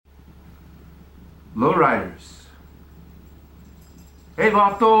Lowriders. Hey,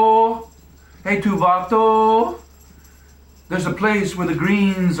 Vato. Hey, tu Vato. There's a place where the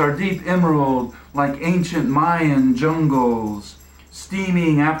greens are deep emerald, like ancient Mayan jungles,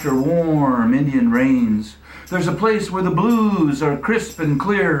 steaming after warm Indian rains. There's a place where the blues are crisp and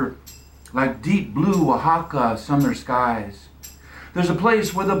clear, like deep blue Oaxaca summer skies. There's a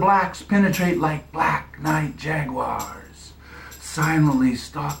place where the blacks penetrate like black night jaguars, silently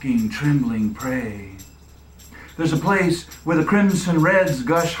stalking trembling prey. There's a place where the crimson reds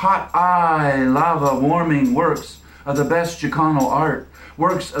gush hot eye lava warming works of the best Chicano art,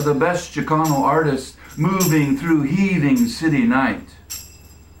 works of the best Chicano artists moving through heaving city night.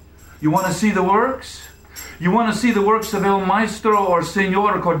 You want to see the works? You want to see the works of El Maestro or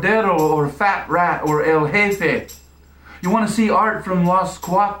Señor Cordero or Fat Rat or El Jefe? You want to see art from Los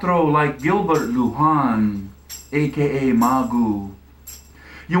Cuatro like Gilbert Lujan, a.k.a. Magu?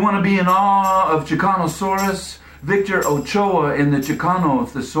 You want to be in awe of Chicanosaurus, Victor Ochoa in the Chicano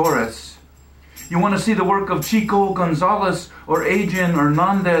Thesaurus? You want to see the work of Chico Gonzalez or Adrian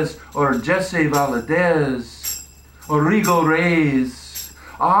Hernandez or Jesse Valadez or Rigo Reyes?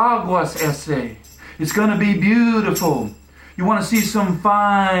 Aguas ese. It's going to be beautiful. You want to see some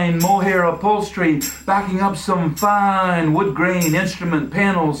fine mohair upholstery backing up some fine wood grain instrument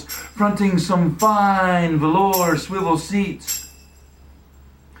panels, fronting some fine velour swivel seats.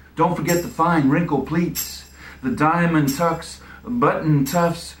 Don't forget the fine wrinkle pleats, the diamond tucks, button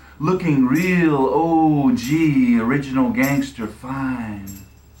tufts, looking real OG, original gangster fine.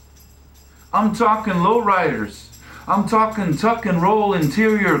 I'm talking lowriders. I'm talking tuck and roll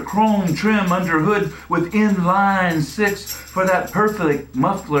interior chrome trim under hood with inline 6 for that perfect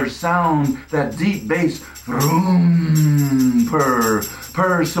muffler sound, that deep bass vroom,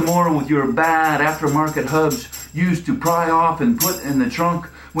 purr some more with your bad aftermarket hubs used to pry off and put in the trunk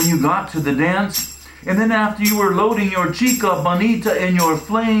when you got to the dance. And then after you were loading your chica bonita in your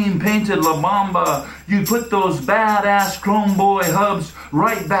flame-painted La Bamba, you put those badass Chrome Boy hubs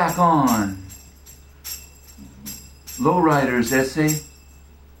right back on. Lowriders, ese.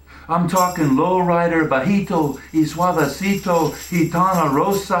 I'm talking lowrider bajito y suavecito, Gitana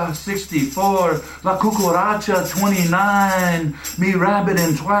Rosa 64, La Cucaracha 29, Mi Rabbit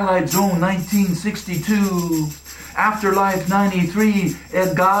in Twilight Zone 1962. Afterlife 93,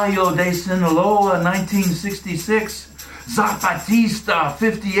 El Gallo de Sinaloa 1966, Zapatista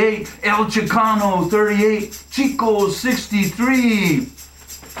 58, El Chicano 38, Chico 63.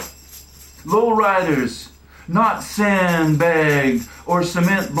 Lowriders, not sandbagged or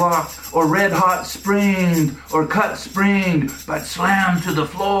cement blocked or red hot springed or cut springed, but slammed to the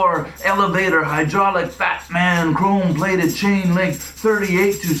floor, elevator, hydraulic, fat man, chrome plated chain link,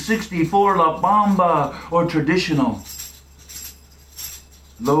 38 to 64 La Bamba, or traditional.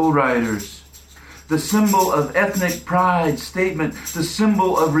 Lowriders, the symbol of ethnic pride statement, the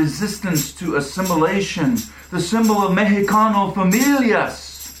symbol of resistance to assimilation, the symbol of Mexicano familias,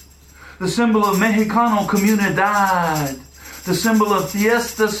 the symbol of Mexicano comunidad, the symbol of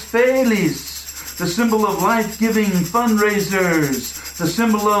fiestas feliz, the symbol of life-giving fundraisers, the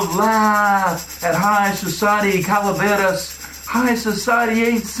symbol of laugh at high society calaveras. High society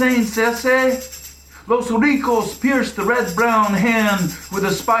ain't saints, ese. Los ricos pierce the red-brown hand with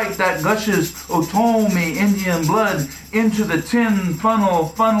a spike that gushes Otomi Indian blood into the tin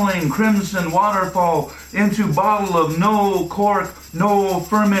funnel, funneling crimson waterfall into bottle of no cork, no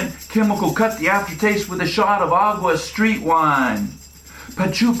ferment, chemical cut the aftertaste with a shot of agua street wine.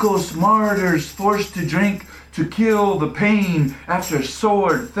 Pachucos martyrs forced to drink to kill the pain after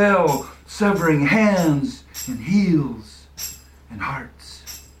sword fell, severing hands and heels and hearts.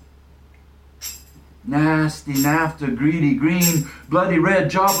 Nasty, NAFTA, greedy, green, bloody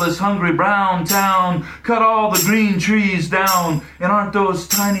red, jobless, hungry, brown town. Cut all the green trees down. And aren't those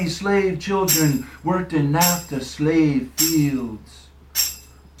tiny slave children worked in NAFTA slave fields?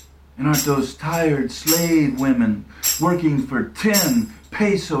 And aren't those tired slave women working for 10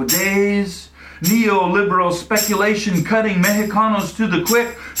 peso days? Neoliberal speculation cutting Mexicanos to the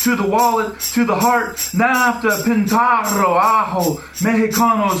quick, to the wallet, to the heart. NAFTA, Pintaro, Ajo,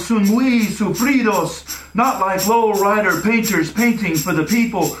 Mexicanos son muy sufridos. Not like lowrider painters painting for the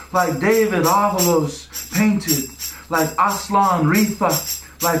people, like David Avalos painted, like Aslan Rifa,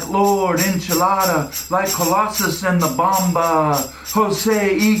 like Lord Enchilada, like Colossus and the Bamba,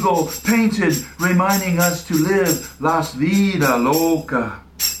 Jose Eagle painted, reminding us to live Las Vida Loca.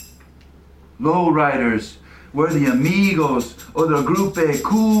 Lowriders were the amigos or the Grupo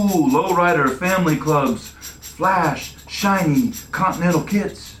cool lowrider family clubs, flash, shiny, continental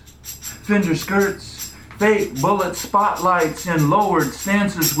kits, fender skirts, fake bullet spotlights in lowered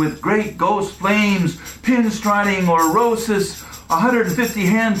stances with great ghost flames, pinstriding or roses, 150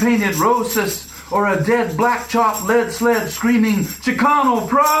 hand-painted roses, or a dead black chopped lead sled screaming Chicano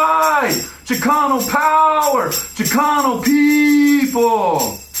pride, Chicano power, Chicano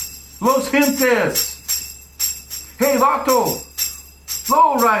people, Los Gentes. Hey vato,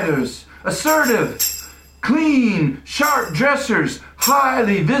 lowriders, assertive, clean, sharp dressers,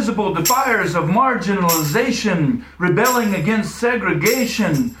 highly visible defiers of marginalization, rebelling against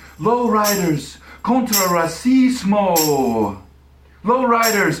segregation, lowriders, contra racismo.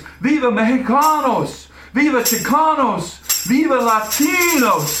 Lowriders, viva Mexicanos, viva Chicanos, viva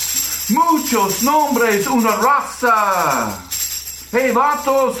Latinos, muchos nombres, una raza. Hey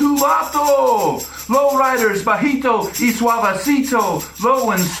vato, su vato, lowriders, bajito y suavecito,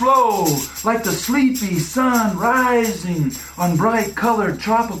 low and slow, like the sleepy sun rising on bright colored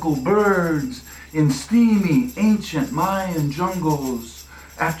tropical birds in steamy ancient Mayan jungles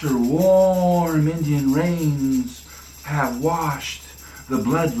after warm Indian rains have washed the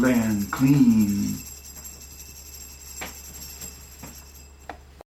bloodland clean.